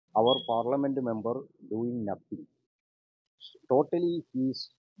our parliament member doing nothing. Totally, his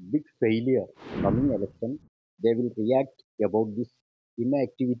big failure. Coming election, they will react about this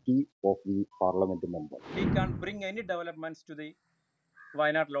inactivity of the parliament member. He can't bring any developments to the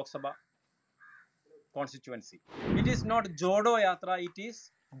Wayanad Lok Sabha constituency. It is not Jodo Yatra, it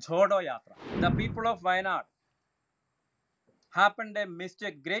is Jodo Yatra. The people of Wayanad happened a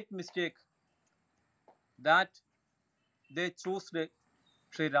mistake, great mistake, that they chose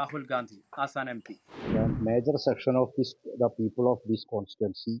Sri Rahul Gandhi as an MP. The major section of the people of this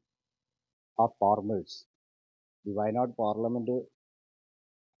constituency are farmers. The Wayanad Parliament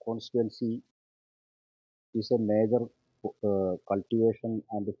constituency is a major cultivation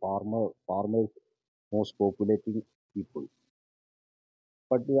and farmers most populating people.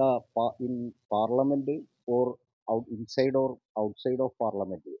 But in Parliament or inside or outside of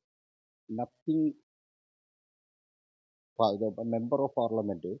Parliament, nothing. The member of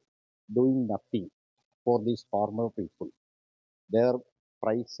Parliament doing nothing for these farmer people. Their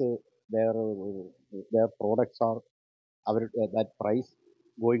price, their products are that price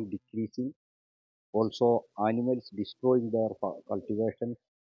going decreasing. Also, animals destroying their cultivation.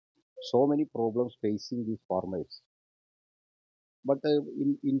 So many problems facing these farmers. But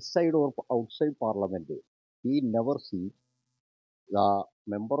inside or outside Parliament, we never see the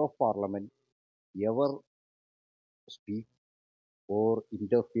member of Parliament ever speak or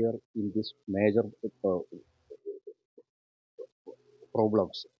interfere in this major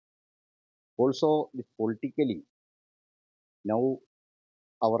problems. Also, politically, now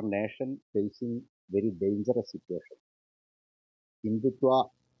our nation facing very dangerous situation. Hindutva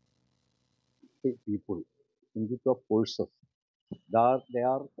people, Hindutva forces, they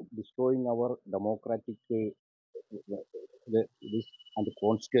are destroying our democratic this and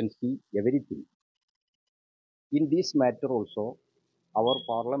constituency, everything. In this matter also, our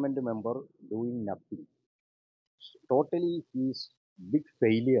parliament member doing nothing. Totally, his big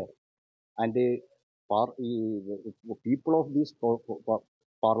failure. And people of this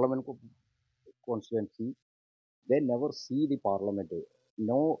parliament constituency, they never see the parliament,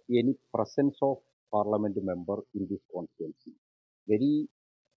 no any presence of parliament member in this constituency. Very,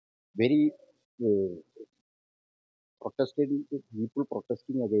 very protesting people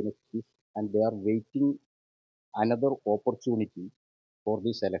protesting against this, and they are waiting another opportunity for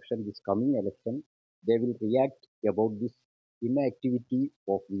this election, this coming election. They will react about this inactivity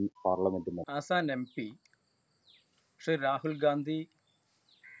of the parliament member. As an MP, Sri Rahul Gandhi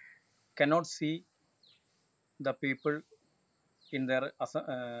cannot see the people in their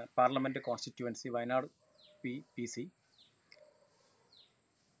parliament constituency, Wayanad PC.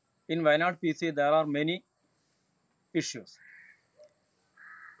 In Wayanad PC, there are many issues.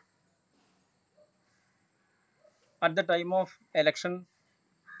 At the time of election,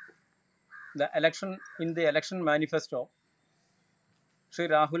 the election manifesto, Sri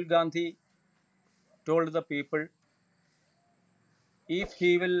Rahul Gandhi told the people if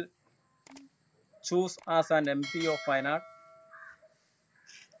he will choose as an MP of Wayanad,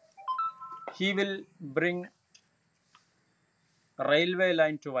 he will bring railway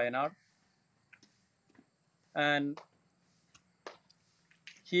line to Wayanad and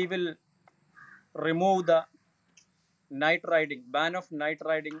he will remove the ban of night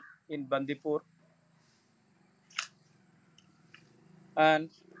riding in Bandipur, and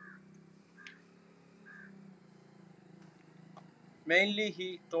mainly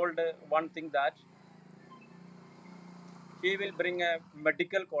he told one thing, that he will bring a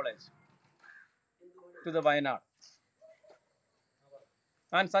medical college to the Wayanad,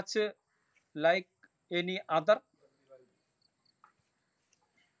 and such like any other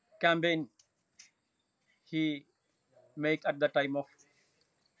campaign he make at the time of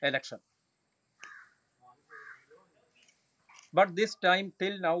election. But this time,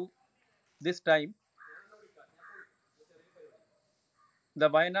 till now, this time, the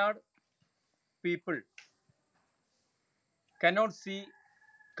Wayanad people cannot see,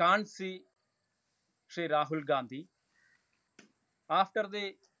 can't see Sri Rahul Gandhi. After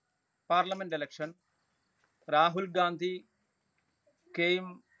the parliament election, Rahul Gandhi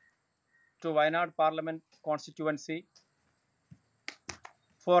came to Wayanad parliament constituency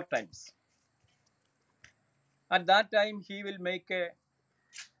 4 times. At that time, he will make a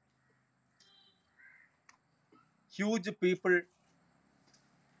huge people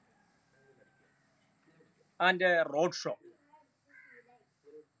and a road show.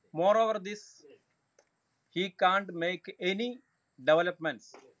 Moreover, this he can't make any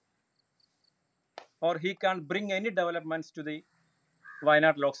developments, or he can't bring any developments to the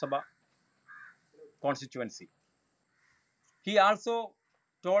Wayanad Lok Sabha constituency. He also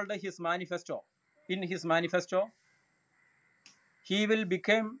told his manifesto. In his manifesto, he will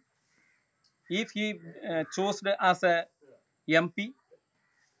become, if he chosen as a MP,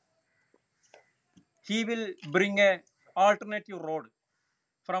 he will bring a alternative road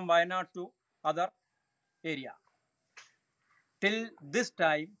from Wayanad to other area. Till this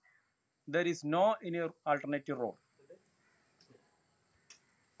time, there is no any alternative road.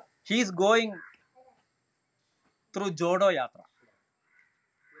 He is going through Jodo Yatra.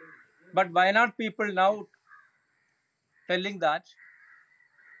 But Wayanad people now telling that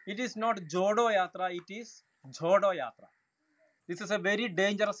it is not Jodo Yatra, it is Jodo Yatra. This is a very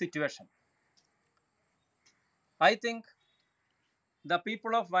dangerous situation. I think the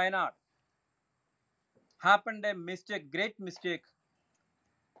people of Wayanad happened a mistake, great mistake,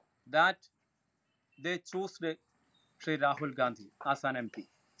 that they chose Sri Rahul Gandhi as an MP.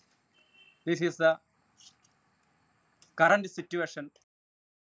 This is the current situation